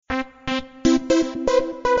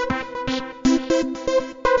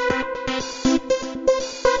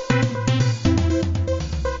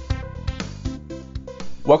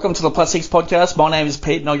Welcome to the Plus Six podcast. My name is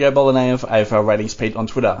Pete and I go by the name of AFL Ratings Pete on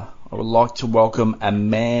Twitter. I would like to welcome a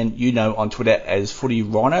man you know on Twitter as Footy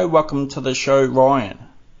Rhino. Welcome to the show, Ryan.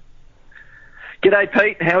 G'day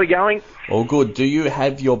Pete, how are we going? All good. Do you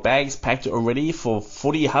have your bags packed already for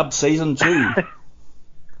Footy Hub Season 2?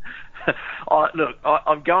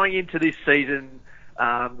 I'm going into this season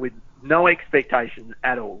with no expectations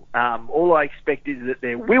at all. All I expect is that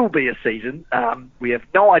there will be a season. We have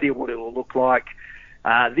no idea what it will look like.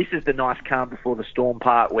 This is the nice calm before the storm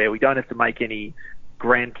part where we don't have to make any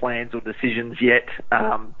grand plans or decisions yet.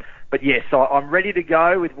 But yes, I'm ready to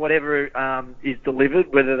go with whatever is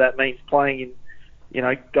delivered, whether that means playing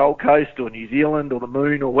in, Gold Coast or New Zealand or the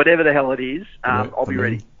Moon or whatever the hell it is. I'll be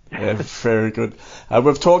ready. Yeah, very good.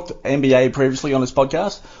 We've talked NBA previously on this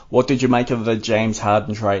podcast. What did you make of the James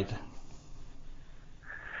Harden trade?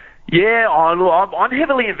 Yeah, I'm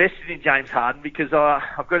heavily invested in James Harden because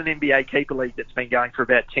I've got an NBA keeper league that's been going for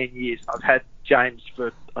about 10 years. I've had James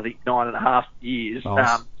for, I think, 9.5 years.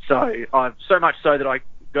 Nice. So much so that I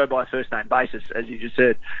go by a first-name basis, as you just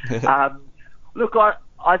said. Look,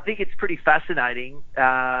 I think it's pretty fascinating,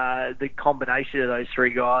 the combination of those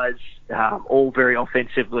three guys, all very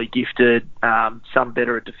offensively gifted, some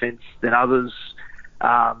better at defence than others.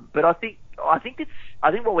 But I think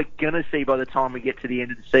what we're going to see by the time we get to the end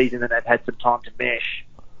of the season and they've had some time to mesh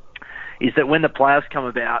is that when the playoffs come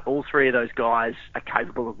about, all three of those guys are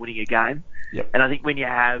capable of winning a game. Yep. And I think when you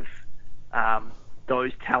have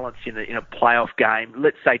those talents in a playoff game,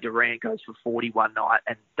 let's say Durant goes for 40 one night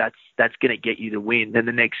and that's going to get you the win. Then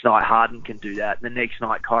the next night Harden can do that. And the next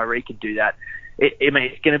night Kyrie can do that.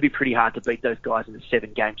 It's going to be pretty hard to beat those guys in a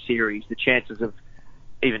 7-game series. The chances of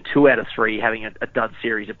even 2 out of 3 having a dud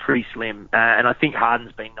series are pretty slim. And I think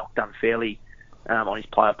Harden's been knocked unfairly on his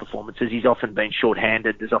playoff performances. He's often been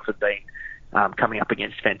short-handed. There's often been coming up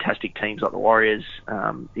against fantastic teams like the Warriors.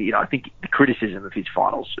 I think the criticism of his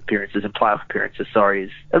finals appearances and playoff appearances,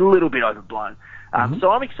 is a little bit overblown.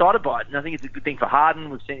 So I'm excited by it, and I think it's a good thing for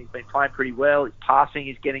Harden. We've seen he's been playing pretty well. His passing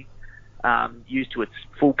is getting used to its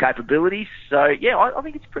full capabilities. So, yeah, I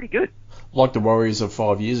think it's pretty good. Like the Warriors of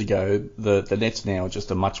 5 years ago, the Nets now are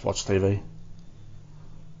just a much-watch TV.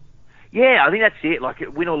 Yeah, I think that's it. Like,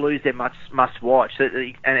 win or lose, they're must-watch.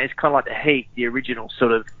 And it's kind of like the Heat, the original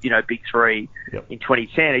sort of, big three in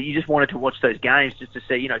 2010. You just wanted to watch those games just to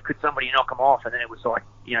see, could somebody knock them off? And then it was like,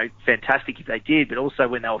 fantastic if they did. But also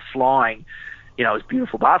when they were flying, it was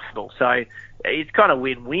beautiful basketball. So it's kind of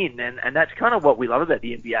win-win. And that's kind of what we love about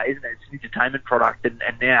the NBA, isn't it? It's an entertainment product. And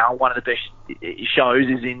now one of the best shows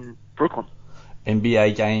is in Brooklyn.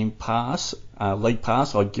 NBA Game Pass, League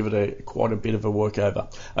Pass, I'd give it quite a bit of a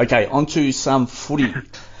workover. Okay, on to some footy.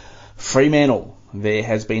 Fremantle. There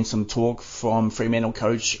has been some talk from Fremantle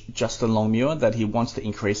coach Justin Longmuir that he wants to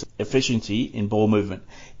increase efficiency in ball movement.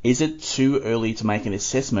 Is it too early to make an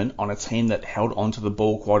assessment on a team that held onto the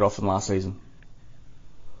ball quite often last season?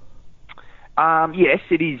 Yes,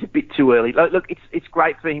 it is a bit too early. Look, it's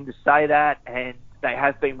great for him to say that, and they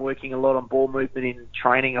have been working a lot on ball movement in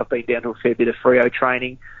training. I've been down to a fair bit of Freo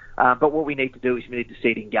training. But what we need to do is we need to see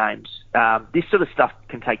it in games. This sort of stuff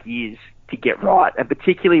can take years to get right. And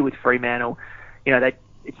particularly with Fremantle,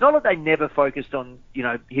 it's not that they never focused on,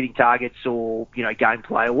 hitting targets or,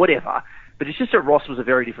 gameplay or whatever. But it's just that Ross was a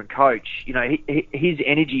very different coach. His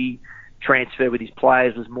energy transfer with his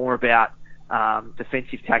players was more about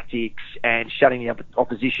defensive tactics and shutting the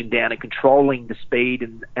opposition down and controlling the speed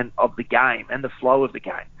and of the game and the flow of the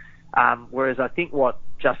game. Whereas I think what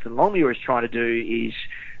Justin Longmuir is trying to do is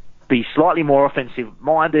be slightly more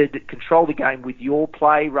offensive-minded, control the game with your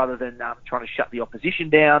play rather than trying to shut the opposition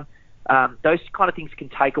down. Those kind of things can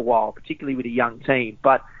take a while, particularly with a young team.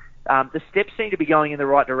 But the steps seem to be going in the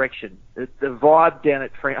right direction. The vibe down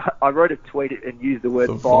at I wrote a tweet and used the word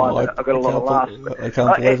vibe. I got a lot of laughs. I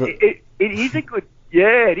can't believe it. It is a good,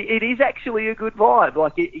 it is actually a good vibe.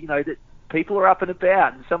 Like, that people are up and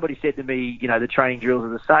about. And somebody said to me, the training drills are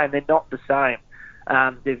the same. They're not the same.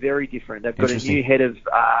 They're very different. They've got a new head of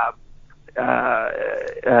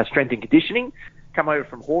strength and conditioning, come over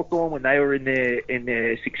from Hawthorn when they were in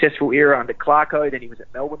their successful era under Clarko. Then he was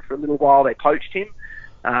at Melbourne for a little while. They poached him.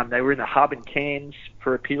 They were in the hub in Cairns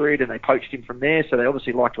for a period and they poached him from there, so they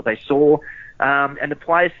obviously liked what they saw. And the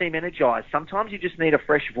players seem energised. Sometimes you just need a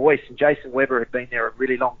fresh voice, and Jason Weber had been there a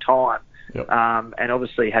really long time. Yep. And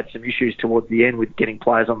obviously had some issues towards the end with getting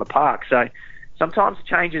players on the park. So sometimes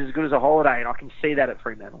change is as good as a holiday, and I can see that at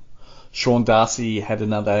Fremantle. Sean Darcy had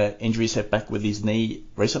another injury setback with his knee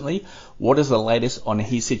recently. What is the latest on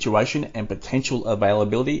his situation and potential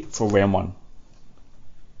availability for round 1?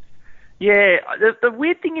 Yeah, the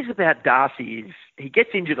weird thing is about Darcy is he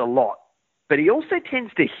gets injured a lot, but he also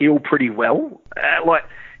tends to heal pretty well. Like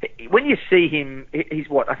when you see him, he's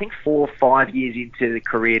I think 4 or 5 years into the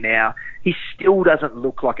career now. He still doesn't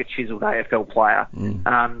look like a chiseled AFL player.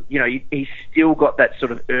 He's still got that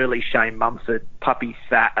sort of early Shane Mumford puppy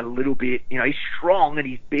fat a little bit. He's strong and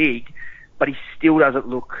he's big, but he still doesn't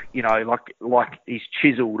look, like he's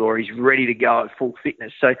chiseled or he's ready to go at full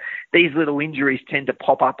fitness. So these little injuries tend to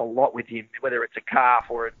pop up a lot with him, whether it's a calf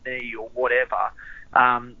or a knee or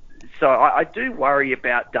whatever. So I do worry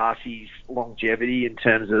about Darcy's longevity in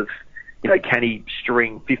terms of, can he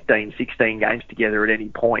string 15, 16 games together at any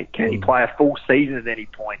point? Can he play a full season at any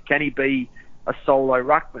point? Can he be a solo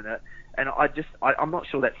ruckman? And I'm not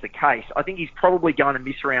sure that's the case. I think he's probably going to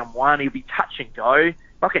miss round 1. He'll be touch and go.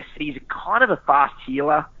 Like I said, he's kind of a fast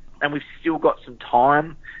healer, and we've still got some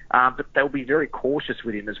time, but they'll be very cautious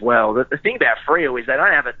with him as well. The thing about Freo is they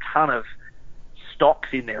don't have a ton of stocks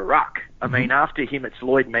in their ruck. I mean, after him, it's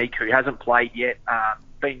Lloyd Meek, who hasn't played yet,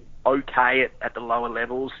 been okay at the lower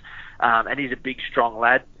levels, and he's a big, strong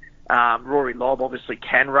lad. Rory Lobb obviously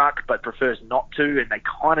can ruck, but prefers not to, and they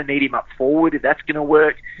kind of need him up forward if that's going to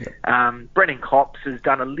work. Brennan Cox has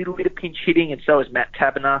done a little bit of pinch hitting, and so has Matt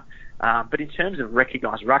Taberner. But in terms of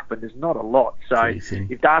recognised ruckman, there's not a lot. So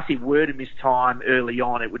if Darcy were to miss time early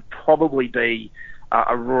on, it would probably be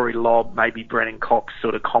a Rory Lobb, maybe Brennan Cox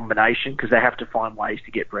sort of combination, because they have to find ways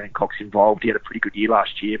to get Brennan Cox involved. He had a pretty good year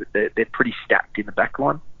last year, but they're pretty stacked in the back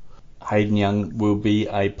line. Hayden Young will be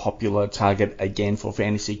a popular target again for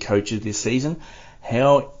fantasy coaches this season.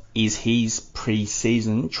 How is his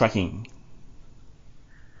pre-season tracking?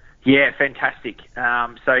 Yeah, fantastic.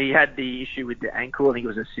 So he had the issue with the ankle. I think it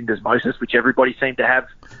was a syndesmosis, which everybody seemed to have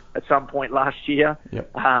at some point last year.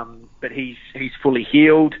 Yep. But he's fully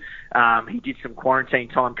healed. He did some quarantine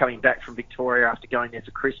time coming back from Victoria after going there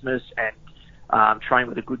for Christmas, and trained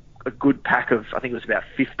with a good pack of, I think it was about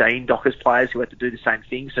 15 Dockers players who had to do the same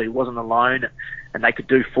thing. So he wasn't alone, and they could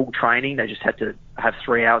do full training. They just had to have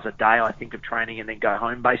 3 hours a day, I think, of training and then go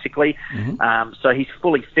home, basically. So he's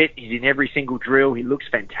fully fit. He's in every single drill. He looks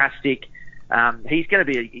fantastic. He's going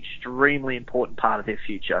to be an extremely important part of their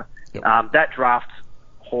future. Yep. That draft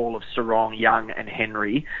haul of Sarong, Young and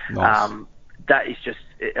Henry, nice. That is just,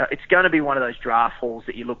 it's going to be one of those draft hauls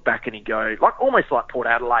that you look back and you go, almost like Port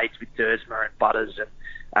Adelaide's with Dersma and Butters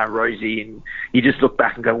and Rosie, and you just look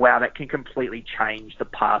back and go, wow, that can completely change the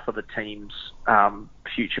path of a team's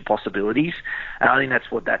future possibilities. And I think that's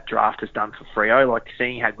what that draft has done for Freo, like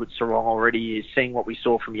seeing how good Sarong already is, seeing what we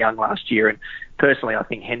saw from Young last year. And personally, I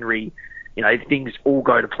think Henry, if things all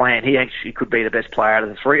go to plan, he actually could be the best player out of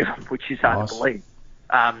the three of them, which is hard to believe.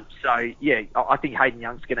 I think Hayden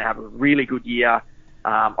Young's going to have a really good year.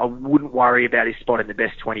 I wouldn't worry about his spot in the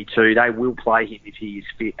best 22. They will play him if he is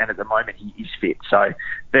fit, and at the moment he is fit. So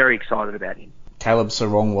very excited about him. Caleb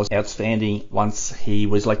Sarong was outstanding once he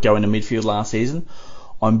was let go in the midfield last season.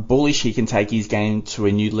 I'm bullish he can take his game to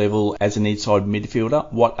a new level as an inside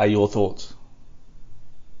midfielder. What are your thoughts?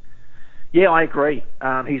 Yeah, I agree.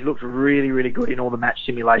 He's looked really, really good in all the match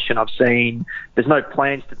simulation I've seen. There's no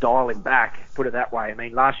plans to dial him back, put it that way. I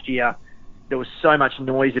mean, last year there was so much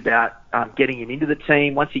noise about getting him into the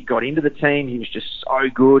team. Once he got into the team, he was just so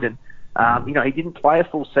good. And, he didn't play a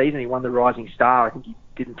full season. He won the Rising Star. I think he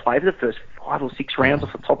didn't play for the first 5 or 6 rounds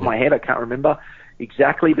off the top of my head. I can't remember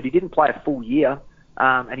exactly, but he didn't play a full year.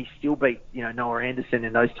 And he still beat, Noah Anderson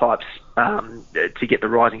and those types to get the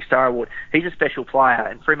Rising Star Award. He's a special player,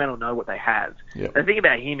 and Fremantle know what they have. Yep. The thing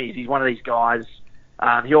about him is he's one of these guys,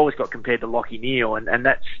 he always got compared to Lachie Neale, and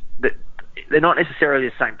that's they're not necessarily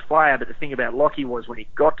the same player, but the thing about Lachie was when he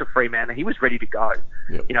got to Fremantle, he was ready to go.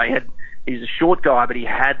 Yep. He was a short guy, but he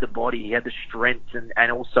had the body, he had the strength,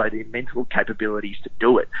 and also the mental capabilities to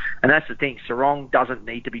do it. And that's the thing. Sarong doesn't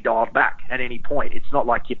need to be dialed back at any point. It's not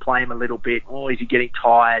like you play him a little bit. Oh, is he getting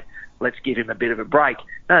tired? Let's give him a bit of a break.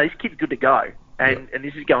 No, this kid's good to go. And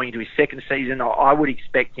this is going into his second season. I would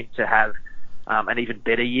expect him to have an even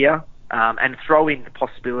better year, and throw in the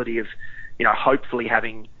possibility of, hopefully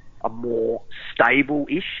having a more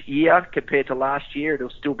stable-ish year compared to last year.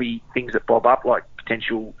 There'll still be things that bob up, like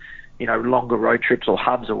potential longer road trips or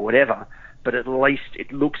hubs or whatever, but at least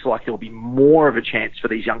it looks like there'll be more of a chance for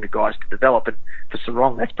these younger guys to develop. And for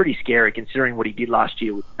Sarong, that's pretty scary considering what he did last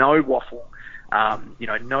year with no waffle,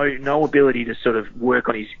 no ability to sort of work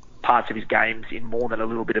on his parts of his games in more than a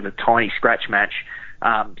little bit of a tiny scratch match.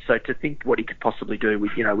 So to think what he could possibly do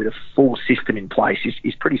with a full system in place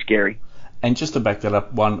is pretty scary. And just to back that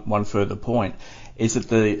up one further point, is that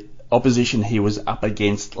the opposition he was up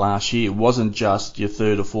against last year wasn't just your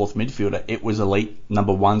third or fourth midfielder, it was elite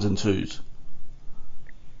number 1s and 2s.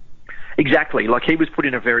 Exactly. Like, he was put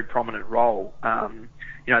in a very prominent role.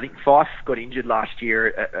 I think Fife got injured last year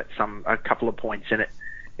at a couple of points, and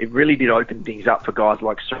it really did open things up for guys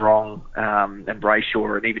like Sarong and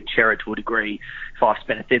Brayshaw and even Chera to a degree. Fife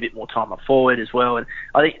spent a fair bit more time up forward as well. And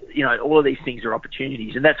I think, all of these things are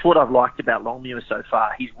opportunities. And that's what I've liked about Longmuir so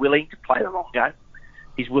far. He's willing to play the long game.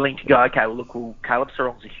 He's willing to go, okay, well, look, Caleb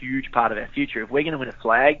Sarong's a huge part of our future. If we're going to win a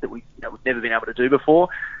flag that we've never been able to do before,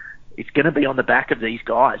 it's going to be on the back of these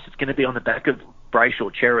guys. It's going to be on the back of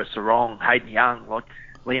Brayshaw, Chera, Sarong, Hayden Young, like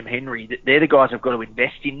Liam Henry. They're the guys I've got to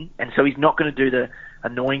invest in. And so he's not going to do the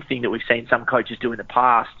annoying thing that we've seen some coaches do in the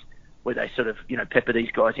past, where they sort of, pepper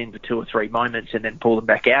these guys in for 2 or 3 moments and then pull them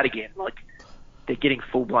back out again. Like, they're getting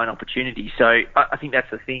full-blown opportunity. So I think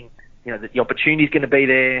that's the thing, that the opportunity's going to be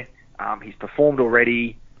there. He's performed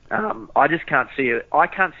already. I just can't see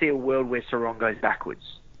a world where Sarong goes backwards,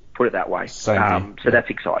 put it that way. Same so that's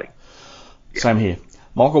exciting. Same here.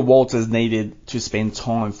 Michael Walters needed to spend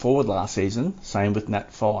time forward last season, same with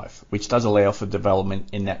Nat Fife, which does allow for development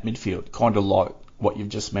in that midfield, kind of like what you've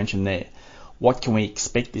just mentioned there. What can we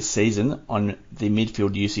expect this season on the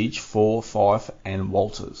midfield usage for Fife and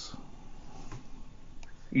Walters?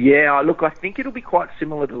 Yeah, look, I think it'll be quite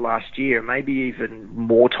similar to last year, maybe even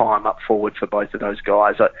more time up forward for both of those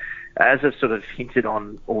guys. As I've sort of hinted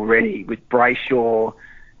on already, with Brayshaw,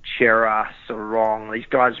 Chera, Sarong, these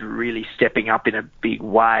guys really stepping up in a big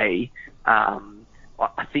way.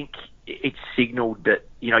 I think it's signalled that,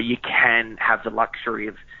 you can have the luxury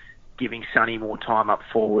of giving Sonny more time up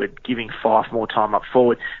forward, giving Fife more time up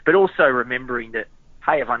forward, but also remembering that,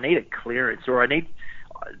 hey, if I need a clearance or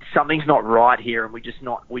something's not right here and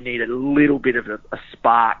we need a little bit of a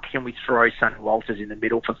spark, can we throw Sonny Walters in the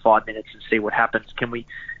middle for 5 minutes and see what happens? Can we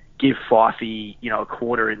give Fifey, a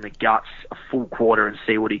quarter in the guts, a full quarter, and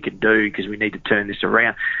see what he can do, because we need to turn this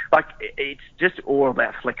around? Like, it's just all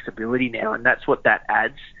about flexibility now, and that's what that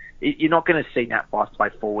adds. You're not going to see Nat Fife play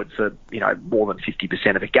forward for, more than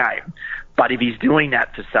 50% of a game. But if he's doing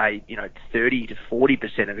that for, say, 30 to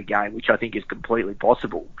 40% of a game, which I think is completely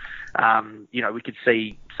possible, we could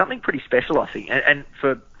see something pretty special, I think. And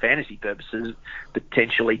for fantasy purposes,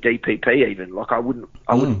 potentially DPP even. Like, I wouldn't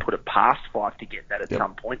put it past Fife to get that at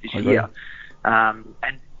some point this year.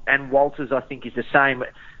 And Walters, I think, is the same.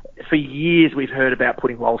 For years, we've heard about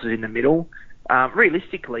putting Walters in the middle.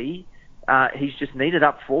 Realistically, he's just needed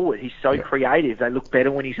up forward. He's so creative. They look better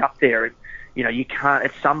when he's up there. And, you can't,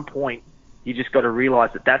 at some point, you just got to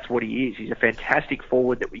realise that that's what he is. He's a fantastic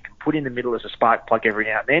forward that we can put in the middle as a spark plug every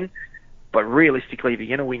now and then. But realistically, if you're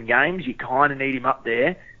going to win games, you kind of need him up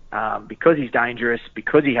there because he's dangerous,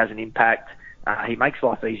 because he has an impact. He makes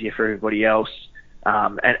life easier for everybody else.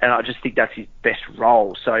 And I just think that's his best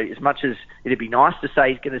role. So as much as it'd be nice to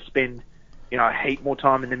say he's going to spend a heap more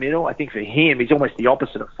time in the middle, I think for him, he's almost the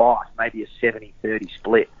opposite of Fife, maybe a 70-30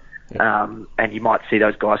 split. And you might see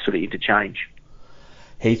those guys sort of interchange.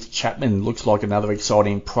 Heath Chapman looks like another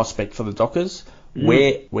exciting prospect for the Dockers.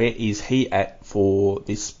 Where is he at for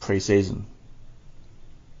this pre-season?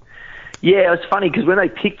 Yeah, it's funny because when they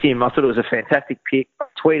picked him, I thought it was a fantastic pick. I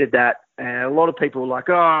tweeted that, and a lot of people were like,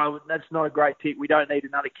 oh, that's not a great pick. We don't need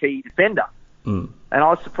another key defender. And I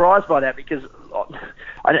was surprised by that because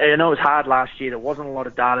I know it was hard last year. There wasn't a lot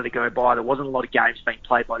of data to go by. There wasn't a lot of games being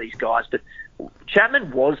played by these guys. But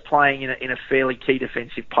Chapman was playing in a fairly key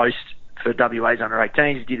defensive post for WA's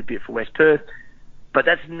under-18s. He did a bit for West Perth. But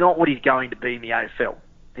that's not what he's going to be in the AFL.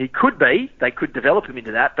 He could be. They could develop him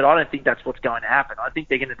into that, but I don't think that's what's going to happen. I think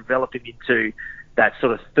they're going to develop him into that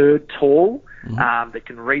sort of third tall that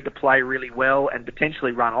can read the play really well and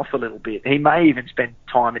potentially run off a little bit. He may even spend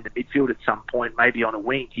time in the midfield at some point, maybe on a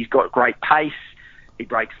wing. He's got great pace. He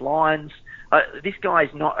breaks lines. This guy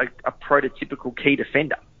is not a prototypical key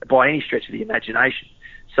defender by any stretch of the imagination.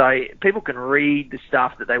 So people can read the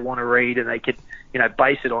stuff that they want to read and they can,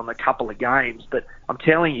 base it on a couple of games. But I'm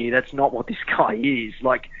telling you, that's not what this guy is.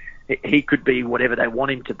 Like, he could be whatever they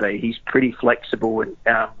want him to be. He's pretty flexible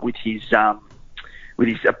and, with his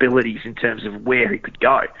abilities in terms of where he could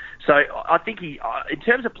go. So I think in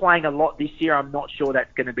terms of playing a lot this year, I'm not sure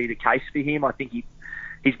that's going to be the case for him. I think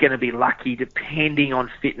he's going to be lucky, depending on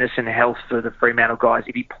fitness and health for the Fremantle guys.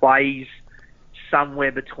 If he plays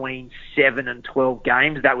somewhere between 7 and 12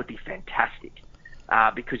 games, that would be fantastic.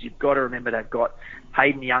 Because you've got to remember they've got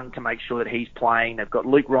Hayden Young to make sure that he's playing. They've got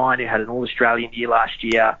Luke Ryan, who had an All-Australian year last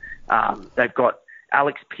year. They've got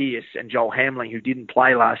Alex Pearce and Joel Hamling, who didn't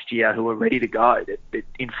play last year, who are ready to go. They're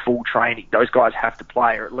in full training. Those guys have to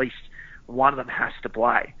play, or at least one of them has to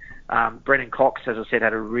play. Brennan Cox, as I said,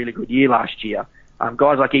 had a really good year last year.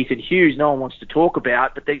 Guys like Ethan Hughes, no one wants to talk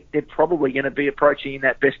about, but they're probably going to be approaching in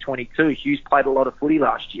that best 22. Hughes played a lot of footy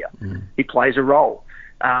last year. He plays a role.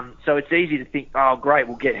 So it's easy to think, oh, great,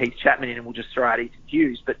 we'll get Heath Chapman in and we'll just throw out Ethan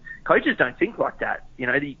Hughes. But coaches don't think like that. They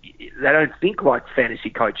don't think like fantasy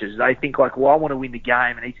coaches. They think like, well, I want to win the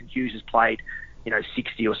game, and Ethan Hughes has played,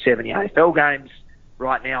 60 or 70 AFL games.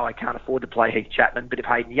 Right now, I can't afford to play Heath Chapman, but if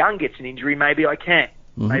Hayden Young gets an injury, maybe I can.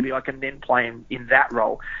 Mm-hmm. Maybe I can then play him in that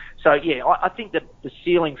role. So, yeah, I think that the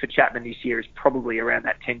ceiling for Chapman this year is probably around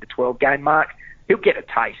that 10 to 12 game mark. He'll get a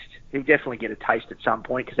taste. He'll definitely get a taste at some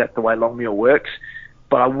point because that's the way Longmuir works.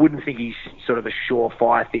 But I wouldn't think he's sort of a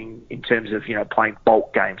surefire thing in terms of, playing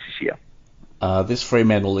bulk games this year. This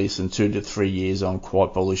Fremantle list in 2 to 3 years, I'm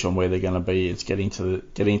quite bullish on where they're going to be. It's getting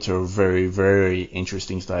to a very, very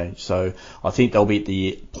interesting stage. So I think they'll be at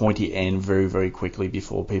the pointy end very, very quickly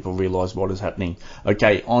before people realise what is happening.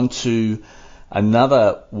 Okay, on to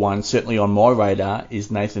another one, certainly on my radar,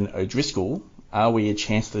 is Nathan O'Driscoll. Are we a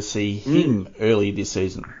chance to see him early this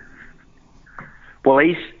season? Well,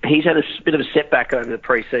 he's had a bit of a setback over the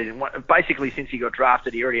pre-season. Basically, since he got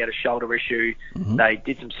drafted, he already had a shoulder issue. Mm-hmm. They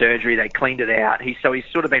did some surgery. They cleaned it out. He's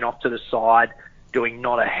sort of been off to the side, doing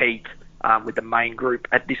not a heap with the main group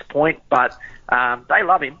at this point. But they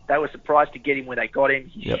love him. They were surprised to get him where they got him.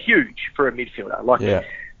 He's huge for a midfielder.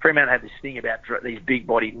 Fremantle had this thing about these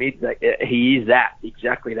big-bodied mids. He is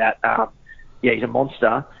exactly that. He's a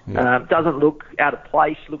monster. Doesn't look out of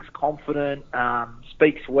place, looks confident,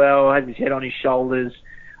 speaks well, has his head on his shoulders.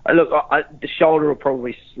 The shoulder will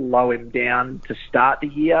probably slow him down to start the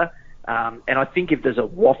year. And I think if there's a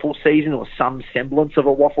waffle season or some semblance of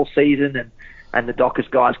a waffle season and the Dockers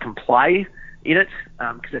guys can play in it,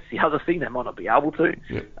 because that's the other thing, they might not be able to.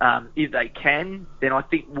 If they can, then I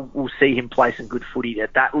think we'll see him play some good footy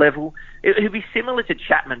at that level. It'll be similar to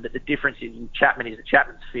Chapman, but the difference in Chapman is that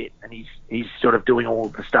Chapman's fit and he's sort of doing all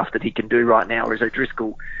the stuff that he can do right now, whereas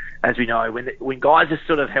O'Driscoll, as we know, when guys are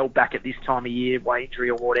sort of held back at this time of year by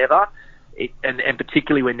injury or whatever, and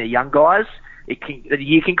particularly when they're young guys,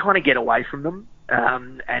 you can kind of get away from them.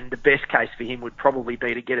 And the best case for him would probably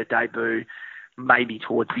be to get a debut maybe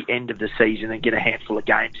towards the end of the season and get a handful of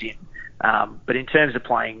games in. But in terms of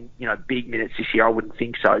playing, big minutes this year, I wouldn't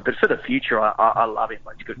think so. But for the future, I love him.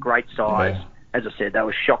 He's got great size. Yeah. As I said, they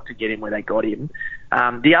were shocked to get him where they got him.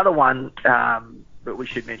 The other one that we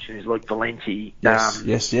should mention is Luke Valenti.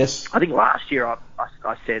 Yes. I think last year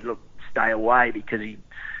I said, look, stay away because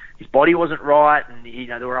his body wasn't right, and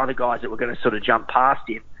there were other guys that were going to sort of jump past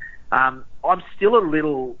him. I'm still a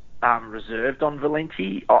little reserved on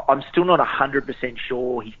Valenti. I'm still not 100%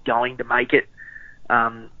 sure he's going to make it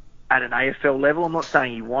at an AFL level. I'm not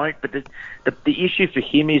saying he won't, but the issue for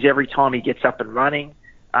him is every time he gets up and running,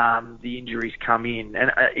 the injuries come in.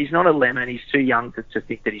 And he's not a lemon. He's too young to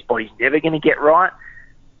think that his body's never going to get right.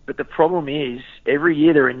 But the problem is, every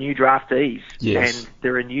year there are new draftees. Yes. And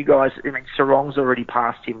there are new guys. Sarong's already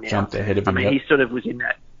passed him now. Jumped ahead of him. He sort of was in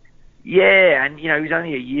that. Yeah, and he's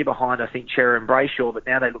only a year behind, I think, Chera and Brayshaw, but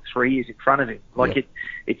now they look 3 years in front of him.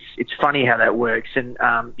 It's funny how that works. And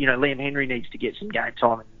Liam Henry needs to get some game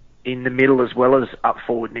time in the middle as well as up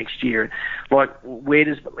forward next year. Where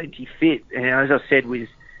does Valenti fit? And as I said with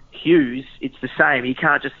Hughes, it's the same. You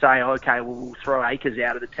can't just say, okay, we'll throw Akers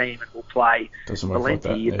out of the team and we'll play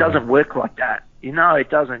Valenti. It doesn't work like that. It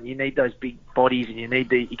doesn't. You need those big bodies and you need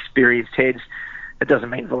the experienced heads. It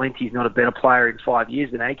doesn't mean Valenti's not a better player in 5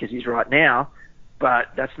 years than Akers is right now, but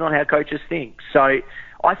that's not how coaches think. So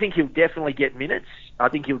I think he'll definitely get minutes. I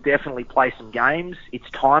think he'll definitely play some games. It's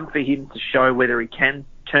time for him to show whether he can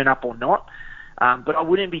turn up or not. But I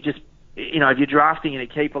wouldn't be just, if you're drafting in a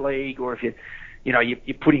keeper league or if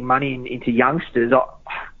you're putting money into youngsters,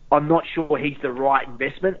 I'm not sure he's the right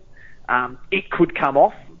investment. It could come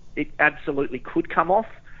off. It absolutely could come off.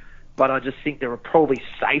 But I just think there are probably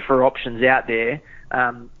safer options out there.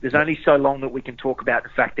 There's only so long that we can talk about the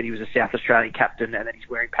fact that he was a South Australian captain and that he's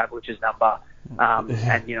wearing Pavlich's number, and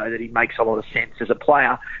that he makes a lot of sense as a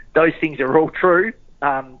player. Those things are all true,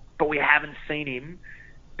 but we haven't seen him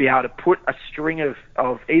be able to put a string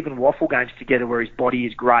of even waffle games together where his body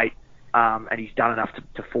is great, and he's done enough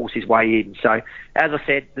to force his way in. So, as I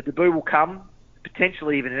said, the debut will come,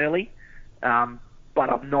 potentially even early, but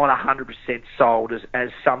I'm not 100% sold as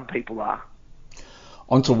some people are.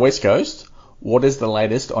 On to West Coast. What is the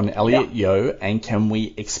latest on Elliot Yeo, and can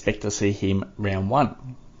we expect to see him round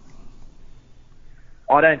one?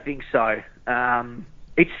 I don't think so.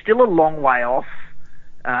 It's still a long way off,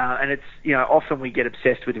 and it's often we get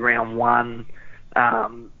obsessed with round one.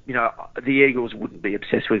 The Eagles wouldn't be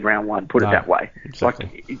obsessed with round one, put it that way.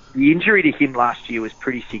 Exactly. The injury to him last year was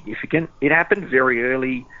pretty significant. It happened very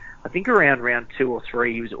early. I think around round 2 or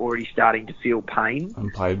 3, he was already starting to feel pain.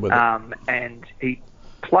 And played with it. And he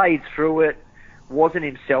played through it, wasn't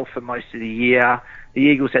himself for most of the year, the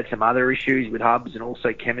Eagles had some other issues with hubs and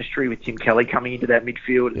also chemistry with Tim Kelly coming into that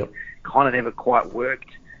midfield. Yep. Kind of never quite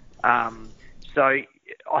worked. So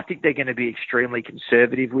I think they're going to be extremely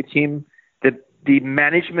conservative with him. The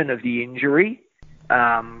management of the injury,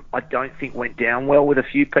 I don't think went down well with a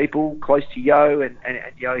few people close to Yo and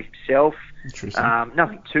Yo himself.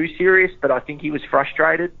 Nothing too serious, but I think he was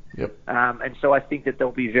frustrated. Yep. And so I think that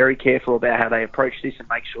they'll be very careful about how they approach this and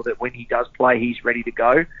make sure that when he does play, he's ready to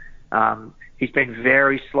go. He's been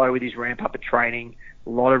very slow with his ramp up at training, a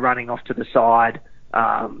lot of running off to the side,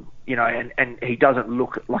 and he doesn't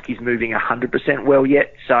look like he's moving 100% well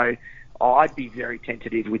yet. So I'd be very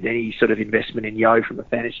tentative with any sort of investment in Yo from a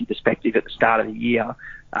fantasy perspective at the start of the year.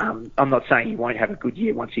 I'm not saying he won't have a good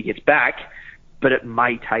year once he gets back, but it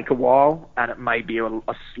may take a while and it may be a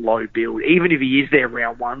slow build. Even if he is there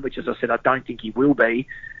round one, which, as I said, I don't think he will be,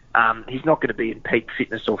 he's not going to be in peak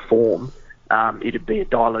fitness or form. It'd be a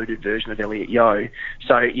diluted version of Elliot Yo.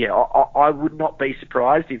 So, yeah, I would not be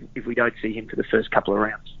surprised if we don't see him for the first couple of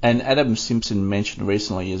rounds. And Adam Simpson mentioned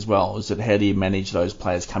recently as well, is that how do you manage those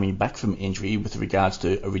players coming back from injury with regards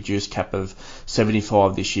to a reduced cap of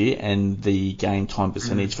 75 this year and the game time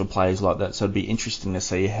percentage for players like that? So it'd be interesting to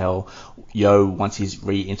see how Yo, once he's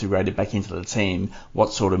reintegrated back into the team,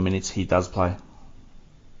 what sort of minutes he does play.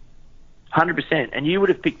 100%. And you would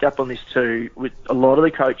have picked up on this too, with a lot of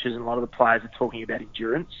the coaches and a lot of the players are talking about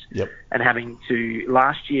endurance. Yep. And having to,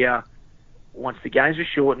 last year, once the games were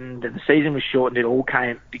shortened and the season was shortened, it all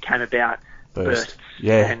became about bursts.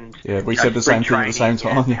 Yeah, and, we said the same thing at the same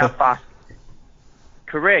time. How fast,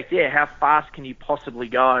 correct, yeah, how fast can you possibly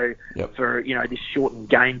go for, this shortened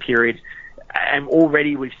game period? And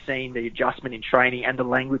already we've seen the adjustment in training and the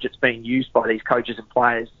language that's being used by these coaches and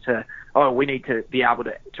players to, we need to be able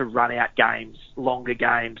to run out games, longer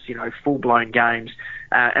games, full-blown games,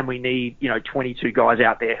 and we need, 22 guys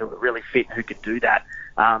out there who are really fit and who can do that.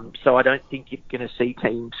 So I don't think you're going to see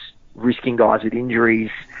teams risking guys with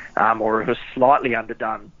injuries or who are slightly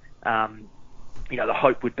underdone. The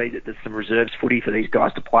hope would be that there's some reserves footy for these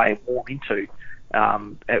guys to play and warm into.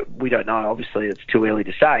 We don't know. Obviously, it's too early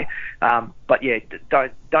to say. But yeah,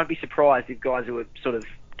 don't be surprised if guys who are sort of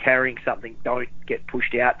carrying something don't get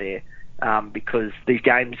pushed out there, because these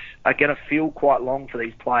games are going to feel quite long for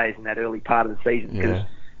these players in that early part of the season because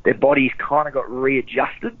their bodies kind of got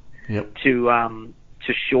readjusted to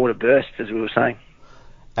shorter bursts, as we were saying.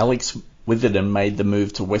 Alex Witherden made the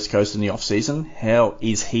move to West Coast in the off-season. How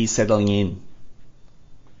is he settling in?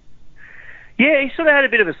 Yeah, he sort of had a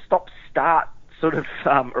bit of a stop-start sort of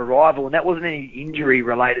arrival, and that wasn't any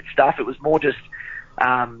injury-related stuff. It was more just,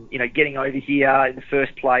 getting over here in the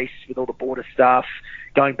first place with all the border stuff,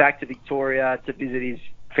 going back to Victoria to visit his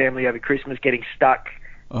family over Christmas, getting stuck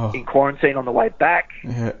in quarantine on the way back.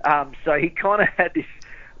 Yeah. So he kind of had this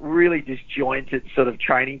really disjointed sort of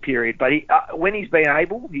training period. But when he's been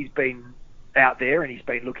able, he's been out there and he's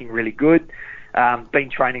been looking really good. Been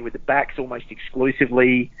training with the backs almost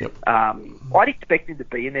exclusively. Yep. I'd expect him to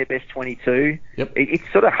be in their best 22. Yep.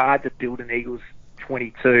 It's sort of hard to build an Eagles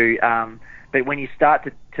 22, but when you start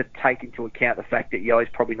to take into account the fact that Yo's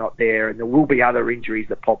probably not there and there will be other injuries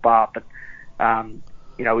that pop up, and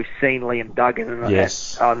we've seen Liam Duggan, and I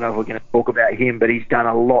don't know if we're going to talk about him, but he's done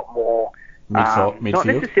a lot more. Midfield. Not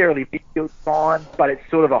necessarily midfield time, but it's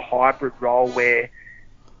sort of a hybrid role where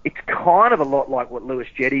it's kind of a lot like what Lewis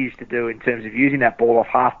Jetty used to do in terms of using that ball off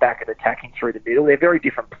halfback and attacking through the middle. They're very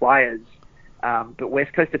different players, but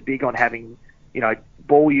West Coast are big on having,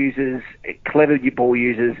 ball users, clever ball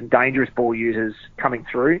users and dangerous ball users coming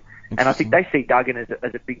through. And I think they see Duggan as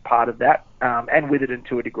a big part of that, and Witherden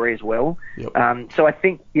to a degree as well. Yep. So I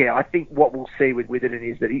think what we'll see with Witherden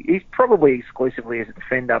is that he's probably exclusively as a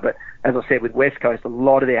defender, but as I said, with West Coast, a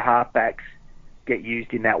lot of their halfbacks get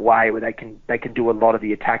used in that way where they can do a lot of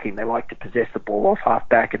the attacking. They like to possess the ball off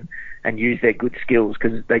halfback and use their good skills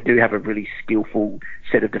because they do have a really skillful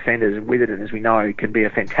set of defenders. And Witherden, as we know, can be a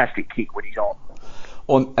fantastic kick when he's on.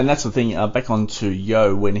 And that's the thing. Back on to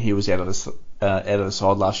Yo when he was out of the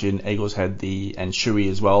side last year, and Eagles had and Shuey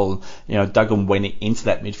as well. Duggan went into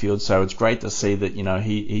that midfield, so it's great to see that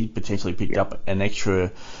he potentially picked up an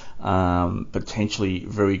extra, potentially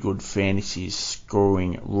very good fantasy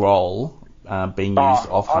scoring role. Being used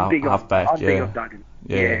off halfback. I'm big on Duggan.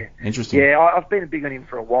 Yeah. Interesting. Yeah, I've been big on him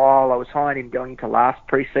for a while. I was high on him going into last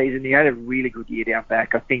pre-season. He had a really good year down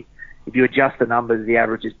back. I think if you adjust the numbers, the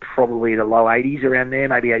average is probably the low 80s around there,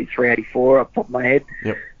 maybe 83, 84 off the top of my head.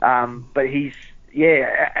 Yep. But he's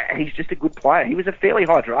just a good player. He was a fairly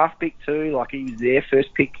high draft pick too. Like he was their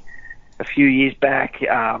first pick a few years back.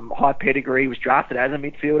 High pedigree, was drafted as a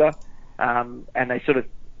midfielder. And they sort of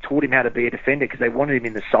taught him how to be a defender because they wanted him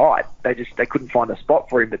in the side. They couldn't find a spot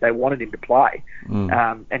for him, but they wanted him to play.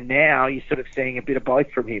 And now you're sort of seeing a bit of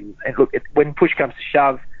both from him. And look, when push comes to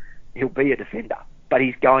shove, he'll be a defender, but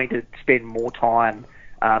he's going to spend more time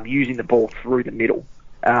using the ball through the middle.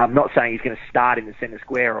 I'm not saying he's going to start in the centre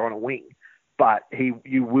square or on a wing, but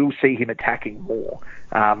you will see him attacking more,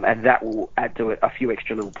 and that will add to it a few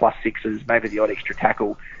extra little plus sixes, maybe the odd extra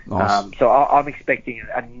tackle. Nice. So I'm expecting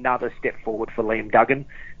another step forward for Liam Duggan.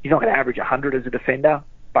 He's not going to average 100 as a defender,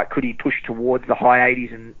 but could he push towards the high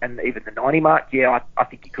 80s and even the 90 mark? Yeah, I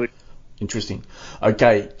think he could. Interesting.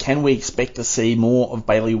 Okay, can we expect to see more of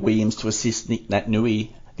Bailey Williams to assist Nick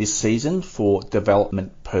Naitanui this season for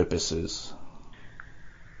development purposes?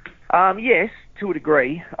 Yes, to a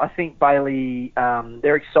degree. I think Bailey,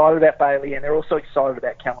 they're excited about Bailey, and they're also excited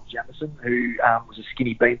about Callum Jamieson, who was a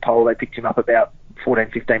skinny beanpole. They picked him up about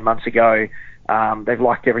 14, 15 months ago. They've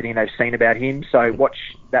liked everything they've seen about him, so watch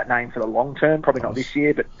that name for the long term, probably not this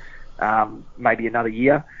year, but maybe another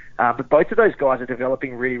year. But both of those guys are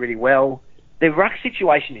developing really, really well. Their ruck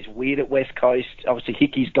situation is weird at West Coast. Obviously,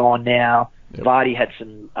 Hickey's gone now. Yep. Vardy had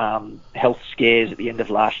some health scares at the end of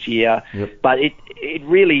last year. Yep. But it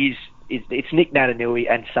really it's Nick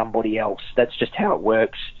Naitanui and somebody else. That's just how it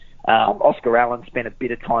works. Oscar Allen spent a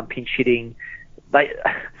bit of time pinch hitting.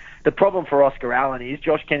 The problem for Oscar Allen is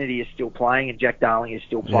Josh Kennedy is still playing and Jack Darling is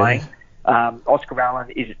still playing. Yeah. Oscar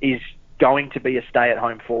Allen is going to be a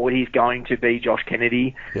stay-at-home forward. He's going to be Josh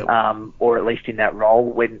Kennedy, yep. Or at least in that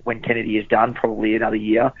role when Kennedy is done, probably another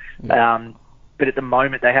year. Yep. But at the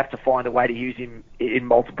moment, they have to find a way to use him in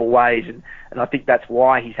multiple ways, and I think that's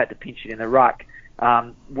why he's had to pinch it in the ruck.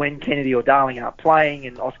 When Kennedy or Darling aren't playing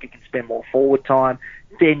and Oscar can spend more forward time,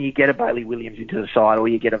 then you get a Bailey Williams into the side or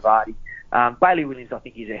you get a Vardy. Bailey Williams, I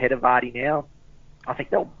think, is ahead of Vardy now. I think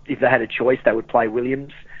if they had a choice, they would play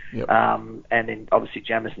Williams. Yep. And then obviously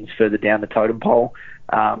Jamison's further down the totem pole.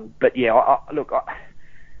 But yeah, I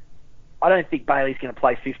don't think Bailey's going to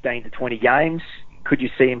play 15 to 20 games. Could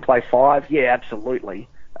you see him play 5? Yeah, absolutely.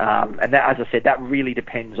 And that, as I said, that really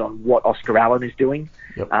depends on what Oscar Allen is doing.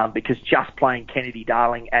 Yep. Because just playing Kennedy,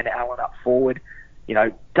 Darling and Allen up forward,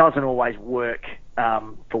 doesn't always work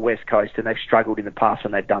for West Coast, and they've struggled in the past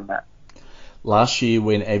when they've done that. Last year,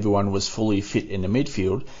 when everyone was fully fit in the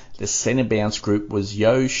midfield, the centre bounce group was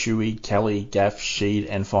Yeo, Shuey, Kelly, Gaff, Sheed,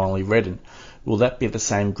 and finally Redden. Will that be the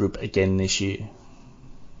same group again this year?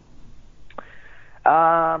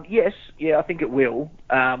 Yes, I think it will.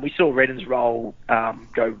 We saw Redden's role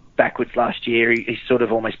go backwards last year. He sort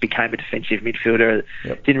of almost became a defensive midfielder.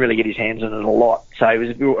 Yep. Didn't really get his hands on it a lot, so it was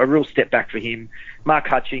a real step back for him. Mark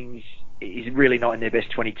Hutchings is really not in their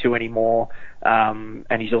best 22 anymore,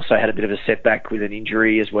 and he's also had a bit of a setback with an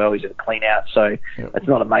injury as well. He's at a clean out, so Yep. It's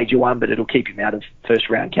not a major one, but it'll keep him out of first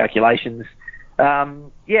round calculations.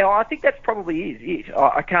 I think that's probably it.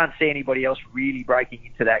 I can't see anybody else really breaking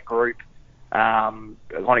into that group on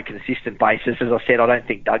a consistent basis. As I said, I don't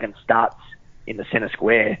think Duggan starts in the centre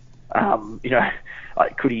square.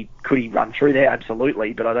 Could he run through there?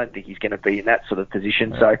 Absolutely, but I don't think he's going to be in that sort of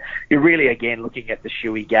position. So you're really, again, looking at the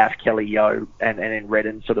Shuey, Gaff, Kelly, Yeo, and then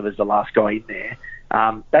Redden sort of as the last guy in there.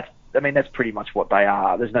 That's pretty much what they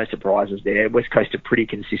are. There's no surprises there. West Coast are pretty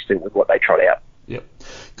consistent with what they trot out. Yep.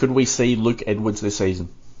 Could we see Luke Edwards this season?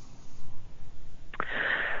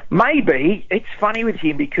 Maybe. It's funny with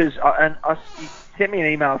him because you sent me an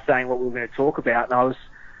email saying what we were going to talk about, and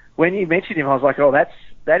when you mentioned him, I was like, oh,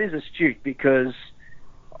 that is astute, because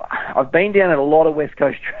I've been down at a lot of West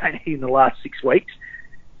Coast training in the last 6 weeks,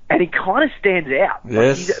 and he kind of stands out.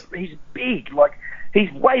 Yes. Like he's big. Like,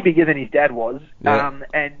 he's way bigger than his dad was,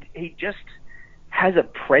 and he just has a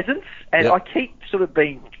presence. And I keep sort of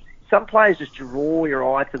some players just draw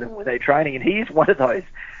your eye to them when they're training, and he's one of those.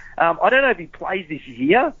 I don't know if he plays this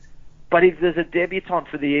year, but if there's a debutant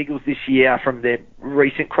for the Eagles this year from their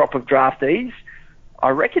recent crop of draftees, I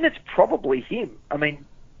reckon it's probably him. I mean,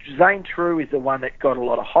 Zane True is the one that got a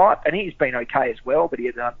lot of hype, and he's been okay as well, but he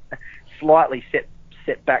had a slightly set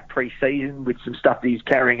back pre-season with some stuff that he's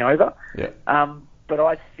carrying over. Yeah. But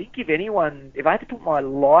I think if I had to put my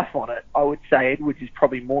life on it, I would say Edwards is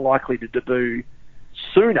probably more likely to debut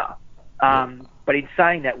sooner. But in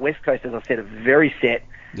saying that, West Coast, as I said, are very set,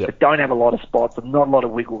 but don't have a lot of spots and not a lot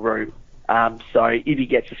of wiggle room. So if he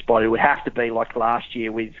gets a spot, it would have to be like last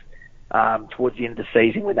year with towards the end of the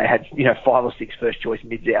season when they had 5 or 6 first choice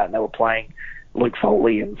mids out and they were playing Luke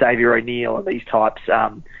Foley and Xavier O'Neill and these types.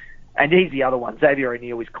 And he's the other one. Xavier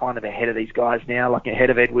O'Neill is kind of ahead of these guys now, like ahead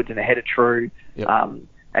of Edwards and ahead of True. Yep.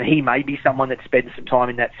 And he may be someone that spends some time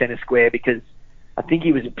in that centre square, because I think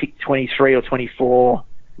he was a pick 23 or 24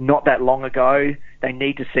 not that long ago. They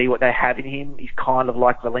need to see what they have in him. He's kind of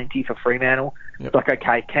like Valenti for Fremantle. Yep. Like,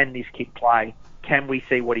 okay, can this kid play? Can we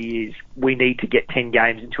see what he is? We need to get 10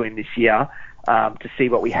 games into him this year to see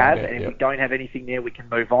what we have. And if we don't have anything there, we can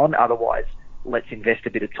move on. Otherwise, let's invest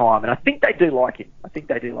a bit of time. And I think they do like him. I think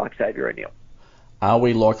they do like Xavier O'Neill. Are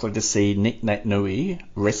we likely to see Nick Naitanui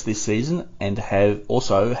rest this season and have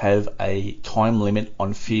a time limit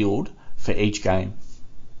on field for each game?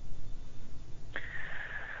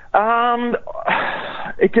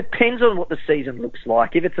 It depends on what the season looks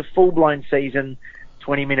like. If it's a full-blown season,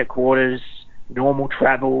 20-minute quarters, normal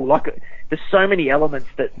travel, there's so many elements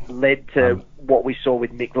that led to what we saw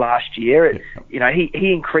with Mick last year.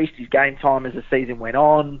 He increased his game time as the season went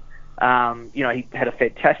on. He had a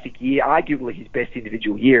fantastic year, arguably his best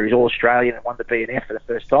individual year. He's All-Australian and won the BNF for the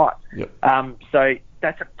first time. Yep. So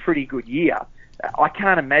that's a pretty good year. I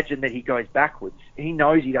can't imagine that he goes backwards. He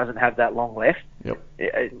knows he doesn't have that long left. Yep.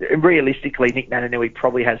 Realistically, Nick Naitanui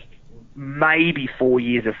probably has maybe 4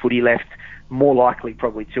 years of footy left, more likely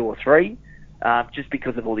probably 2 or 3, just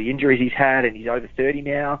because of all the injuries he's had, and he's over 30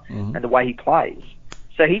 now, and the way he plays.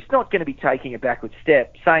 So he's not going to be taking a backward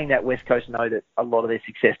step. Saying that, West Coast know that a lot of their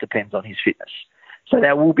success depends on his fitness. So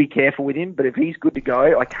they will be careful with him, but if he's good to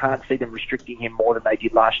go, I can't see them restricting him more than they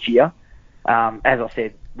did last year. As I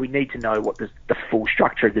said, we need to know what the full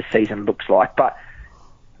structure of the season looks like. But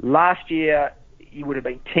last year, you would have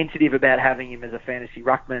been tentative about having him as a fantasy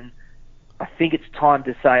ruckman. I think it's time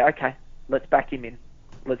to say, okay, let's back him in.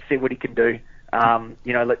 Let's see what he can do.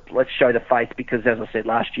 Let's show the faith, because, as I said,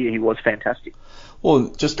 last year he was fantastic.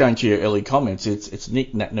 Well, just going to your early comments, it's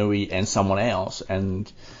Nick Naitanui and someone else,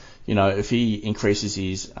 and if he increases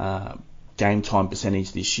his game time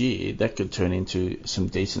percentage this year, that could turn into some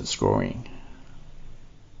decent scoring.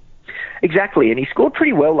 Exactly, and he scored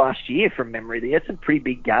pretty well last year from memory. He had some pretty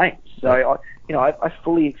big games. So, I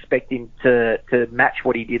fully expect him to match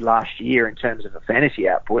what he did last year in terms of a fantasy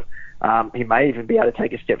output. He may even be able to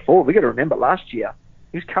take a step forward. We've got to remember, last year,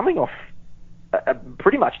 he was coming off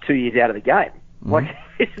pretty much 2 years out of the game. That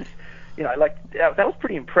was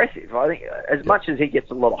pretty impressive. I think as much as he gets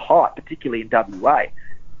a lot of hype, particularly in WA,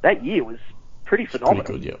 that year was pretty phenomenal.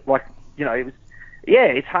 Pretty good,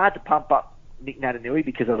 it's hard to pump up Nick Naitanui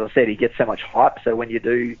because, as I said, he gets so much hype. So when you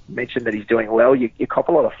do mention that he's doing well, you cop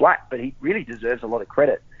a lot of flack, but he really deserves a lot of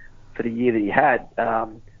credit for the year that he had.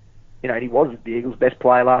 He was the Eagles' best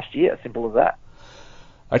player last year. Simple as that.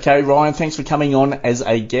 Okay, Ryan, thanks for coming on as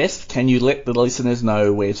a guest. Can you let the listeners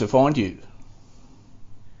know where to find you?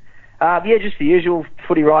 Just the usual,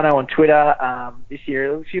 Footy Rhino on Twitter. This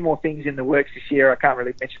year, a few more things in the works this year. I can't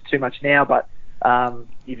really mention too much now, but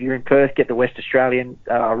if you're in Perth, get the West Australian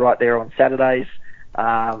right there on Saturdays.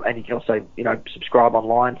 And you can also, subscribe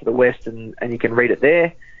online to the West and you can read it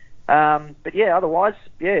there. Otherwise,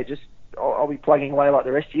 I'll be plugging away like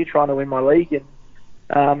the rest of you, trying to win my league,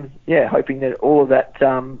 and hoping that all of that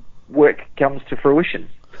work comes to fruition.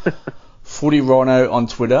 Footy Rhino on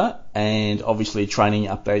Twitter, and obviously training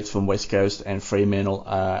updates from West Coast and Fremantle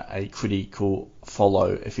are a critical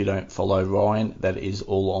follow. If you don't follow Ryan, that is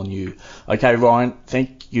all on you. Okay, Ryan,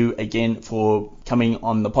 thank you again for coming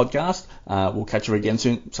on the podcast. We'll catch you again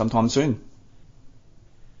sometime soon.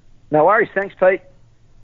 No worries. Thanks, Pete.